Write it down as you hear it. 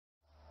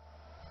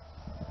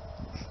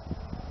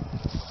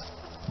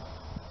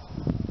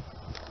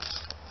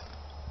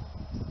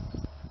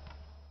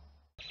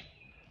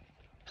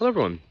Hello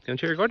everyone,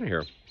 Interior Garden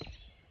here.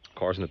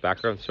 Cars in the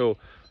background. So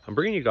I'm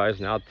bringing you guys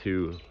now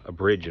to a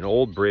bridge, an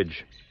old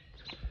bridge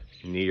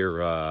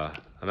near,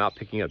 I'm out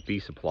picking up bee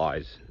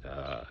supplies,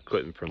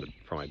 equipment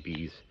for my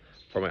bees,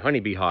 for my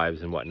honeybee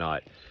hives and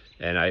whatnot.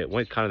 And I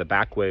went kind of the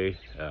back way.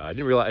 I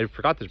didn't realize, I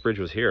forgot this bridge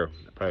was here.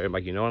 But I'm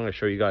like, you know, I'm gonna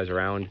show you guys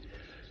around.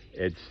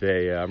 It's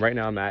a, right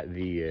now I'm at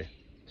the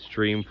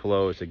stream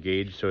flow. It's a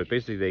gauge, so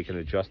basically they can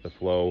adjust the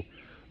flow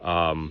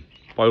by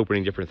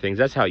opening different things.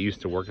 That's how it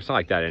used to work. It's not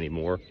like that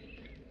anymore.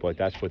 But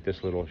that's what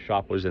this little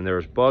shop was, and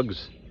there's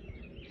bugs.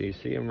 Can you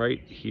see them right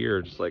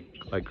here, just like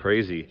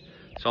crazy?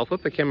 So I'll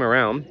flip the camera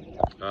around.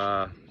 If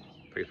I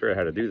can figure out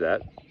how to do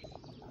that.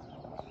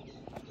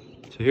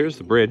 So here's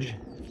the bridge,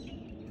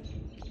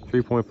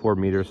 3.4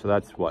 meters. So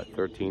that's what,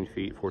 13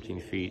 feet, 14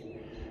 feet.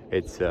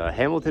 It's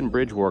Hamilton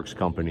Bridge Works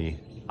Company.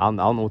 I don't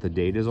know what the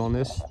date is on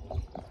this.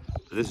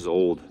 But this is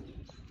old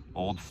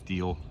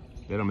steel.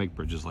 They don't make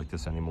bridges like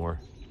this anymore.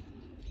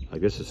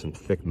 Like, this is some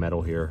thick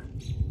metal here.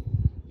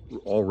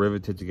 All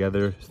riveted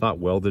together. It's not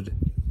welded.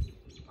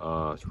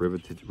 It's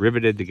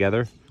riveted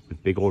together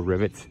with big old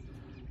rivets.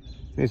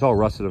 And it's all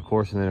rusted, of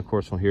course. And then, of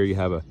course, on here you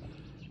have a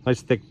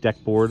nice thick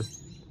deck board.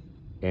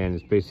 And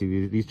it's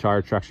basically these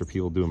tire tracks are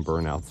people doing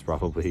burnouts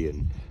probably,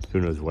 and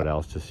who knows what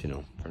else. Just, you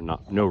know, for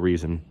no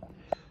reason.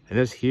 And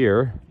this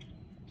here,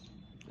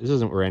 this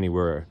isn't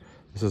anywhere.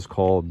 This is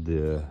called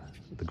the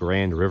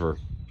Grand River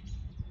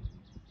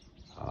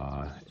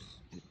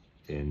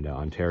in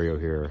Ontario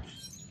here.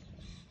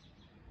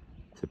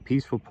 It's a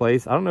peaceful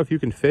place. I don't know if you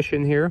can fish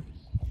in here.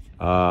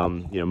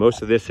 You know,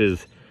 most of this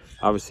is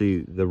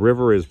obviously, the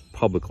river is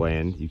public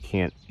land. You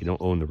don't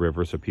own the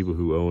river. So people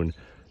who own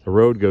the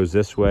road goes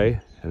this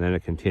way, and then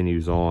it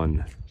continues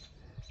on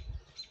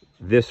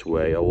this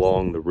way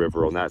along the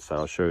river on that side.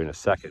 I'll show you in a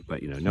second,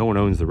 but you know, no one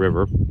owns the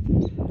river.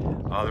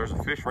 There's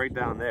a fish right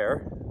down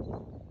there. I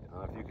don't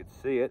know if you could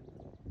see it.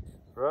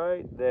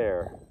 Right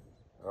there.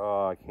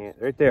 Oh, I can't.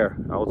 Right there.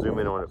 I'll zoom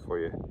in on it for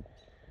you.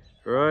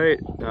 Right.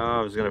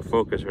 I was going to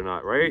focus or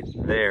not. Right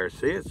there.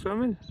 See it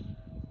swimming?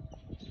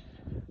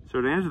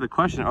 So to answer the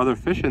question, are there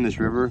fish in this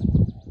river?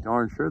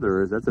 Darn sure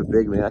there is. That's a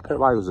big man. I could have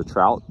thought it was a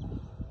trout.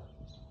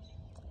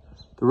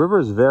 The river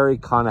is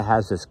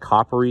has this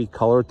coppery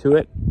color to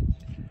it.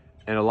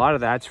 And a lot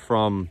of that's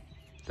from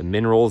the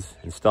minerals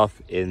and stuff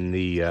in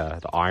the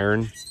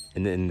iron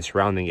in the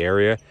surrounding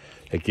area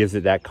that gives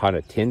it that kind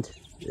of tint.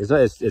 It's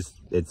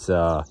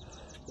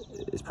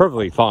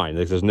perfectly fine.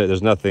 Like,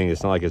 there's nothing.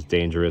 It's not like it's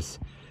dangerous.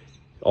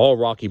 All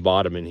rocky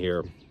bottom in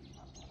here.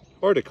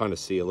 Hard to kind of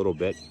see a little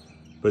bit,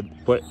 but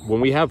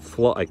when we have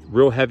like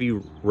real heavy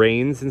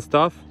rains and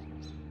stuff,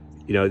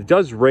 you know, it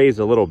does raise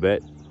a little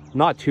bit,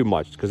 not too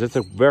much, because it's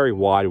a very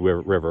wide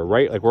river,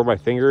 right? Like where my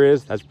finger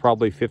is, that's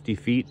probably 50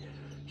 feet.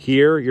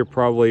 Here, you're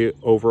probably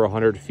over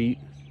 100 feet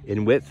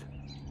in width.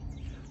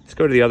 Let's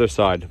go to the other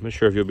side. I'm not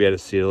sure if you'll be able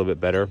to see a little bit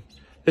better.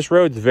 This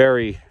road's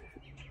very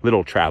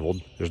little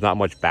traveled. There's not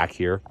much back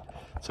here.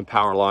 Some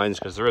power lines,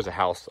 because there is a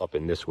house up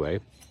in this way.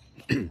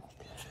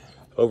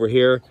 Over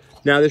here.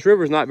 Now, this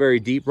river is not very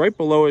deep. Right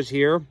below us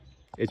here,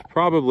 it's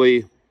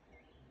probably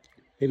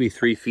maybe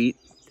 3 feet.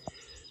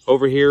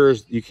 Over here,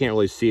 you can't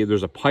really see it.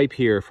 There's a pipe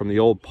here from the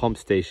old pump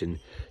station.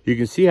 You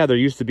can see how there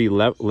used to be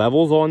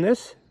levels on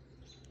this.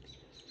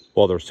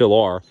 Well, there still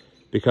are,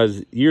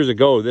 because years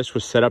ago, this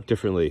was set up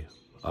differently.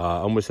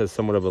 Almost has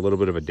somewhat of a little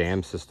bit of a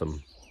dam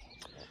system.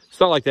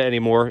 It's not like that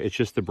anymore. It's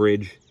just the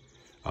bridge.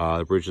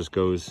 The bridge just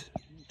goes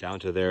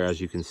down to there,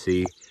 as you can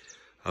see.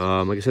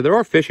 Like I said, there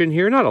are fish in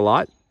here, not a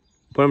lot,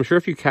 but I'm sure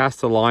if you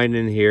cast a line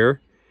in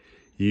here,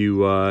 you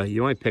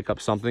might pick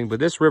up something. But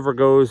this river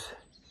goes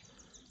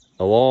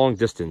a long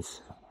distance.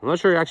 I'm not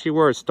sure actually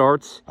where it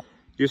starts.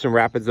 There's some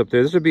rapids up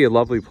there. This would be a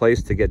lovely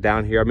place to get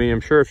down here. I mean,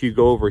 I'm sure if you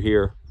go over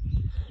here,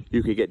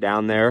 you could get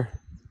down there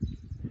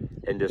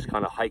and just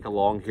kind of hike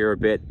along here a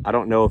bit. I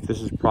don't know if this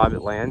is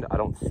private land. I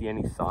don't see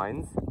any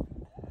signs.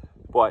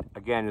 But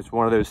again, it's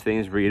one of those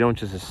things where you don't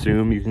just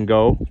assume you can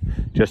go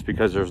just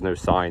because there's no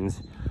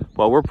signs.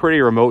 Well, we're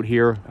pretty remote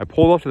here. I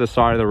pulled off to the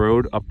side of the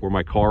road up where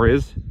my car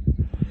is.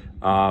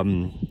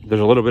 There's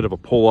a little bit of a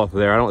pull off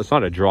there. It's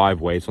not a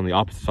driveway. It's on the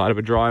opposite side of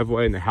a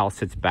driveway, and the house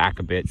sits back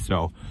a bit,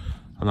 so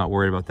I'm not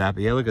worried about that.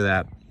 But yeah, look at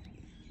that.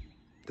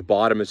 The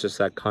bottom is just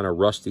that kind of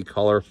rusty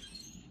color.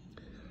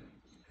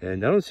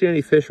 And I don't see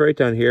any fish right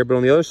down here, but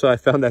on the other side, I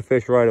found that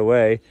fish right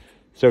away.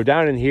 So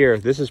down in here,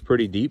 this is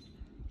pretty deep.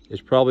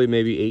 It's probably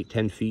maybe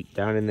 8-10 feet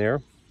down in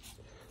there.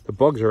 The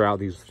bugs are out.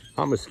 These,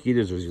 not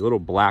mosquitoes, there's these little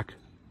black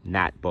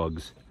gnat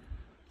bugs.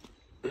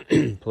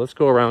 Let's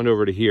go around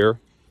over to here.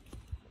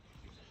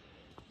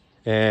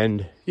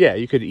 And yeah,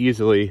 you could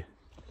easily,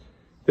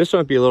 this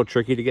might be a little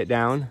tricky to get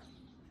down.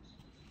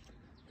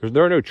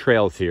 There are no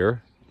trails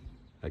here.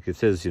 Like it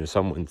says, you know,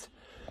 someone's,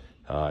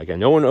 again,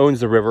 no one owns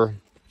the river.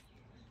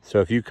 So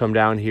if you come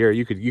down here,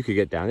 you could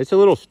get down. It's a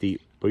little steep,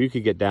 but you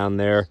could get down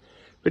there.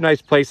 It's a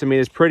nice place. I mean,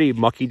 it's pretty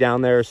mucky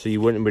down there, so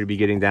you wouldn't be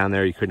getting down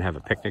there. You couldn't have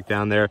a picnic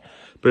down there.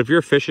 But if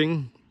you're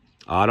fishing,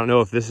 I don't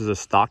know if this is a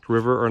stocked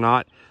river or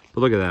not,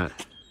 but look at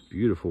that.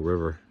 Beautiful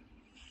river.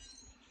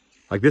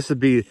 Like this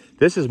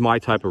is my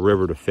type of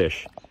river to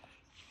fish.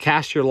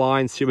 Cast your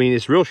line. I mean,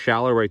 it's real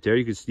shallow right there.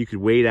 You could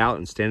wade out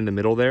and stand in the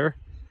middle there,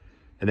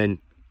 and then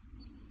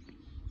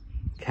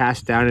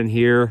cast down in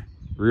here,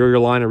 reel your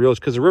line and reel,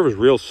 because the river's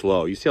real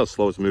slow. You see how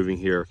slow it's moving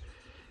here.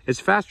 It's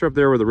faster up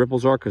there where the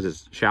ripples are because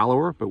it's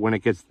shallower, but when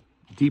it gets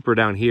deeper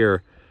down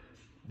here,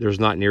 there's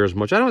not near as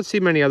much. I don't see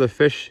many other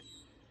fish.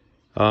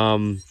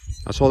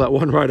 I saw that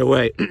one right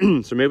away.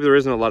 So maybe there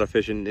isn't a lot of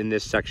fish in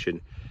this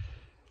section.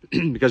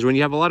 Because when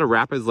you have a lot of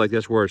rapids like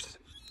this where it's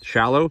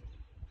shallow,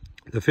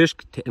 the fish,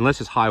 unless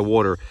it's high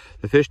water,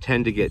 the fish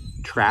tend to get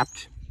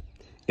trapped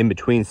in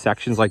between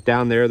sections. Like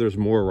down there, there's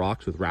more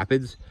rocks with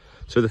rapids.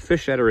 So the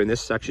fish that are in this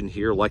section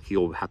here, likely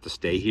will have to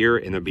stay here,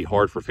 and it'd be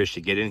hard for fish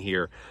to get in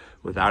here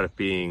without it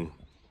being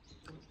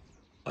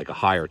like a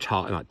higher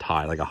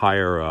like a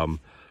higher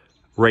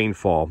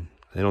rainfall.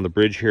 And on the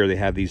bridge here, they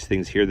have these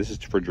things here. This is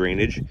for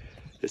drainage.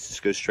 This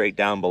just goes straight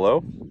down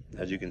below,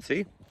 as you can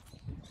see.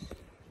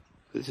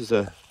 This is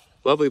a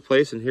lovely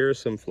place, and here are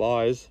some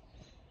flies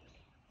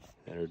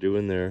that are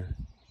doing their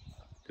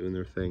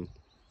thing.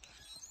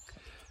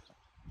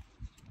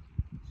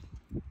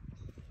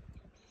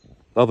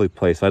 Lovely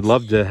place. I'd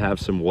love to have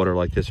some water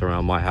like this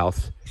around my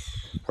house,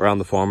 around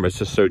the farm, but it's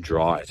just so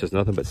dry. It's just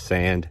nothing but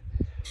sand.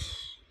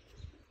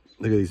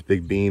 Look at these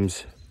big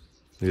beams.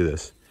 Look at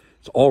this.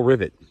 It's all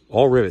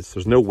rivets.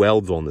 There's no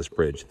welds on this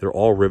bridge. They're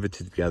all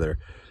riveted together.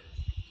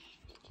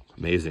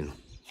 Amazing.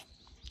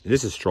 And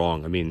this is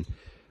strong. I mean,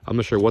 I'm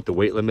not sure what the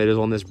weight limit is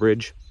on this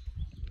bridge,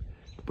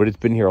 but it's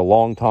been here a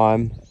long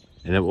time,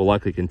 and it will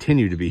likely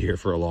continue to be here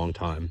for a long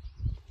time.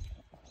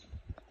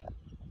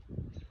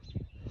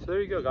 So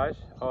there you go, guys.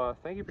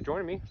 Thank you for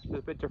joining me. It's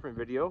a bit different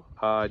video.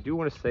 I do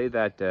want to say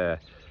that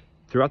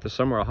throughout the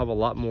summer, I'll have a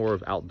lot more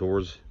of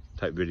outdoors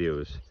type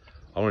videos.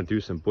 I want to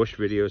do some bush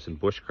videos, some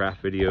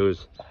bushcraft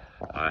videos.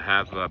 I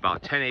have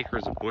about 10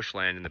 acres of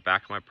bushland in the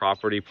back of my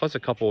property, plus a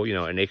couple, you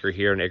know, an acre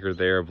here, an acre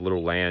there of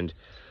little land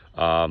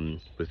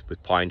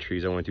with pine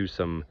trees. I want to do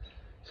some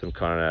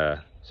kind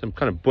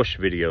of bush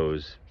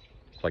videos,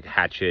 like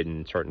hatchet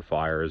and starting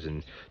fires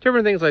and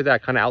different things like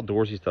that, kind of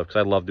outdoorsy stuff, because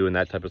I love doing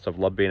that type of stuff.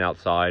 Love being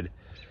outside.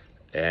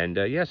 And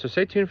yeah, so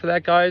stay tuned for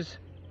that, guys.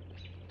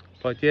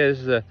 But yeah, this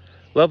is a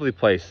lovely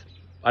place.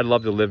 I'd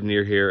love to live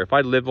near here. If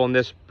I live on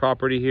this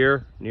property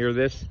here, near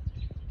this,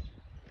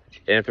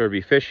 and if there would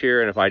be fish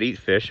here, and if I'd eat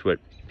fish, but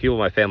people in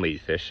my family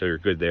eat fish, so you're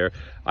good there,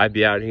 I'd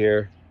be out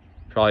here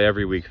probably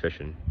every week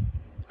fishing.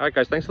 All right,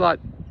 guys, thanks a lot.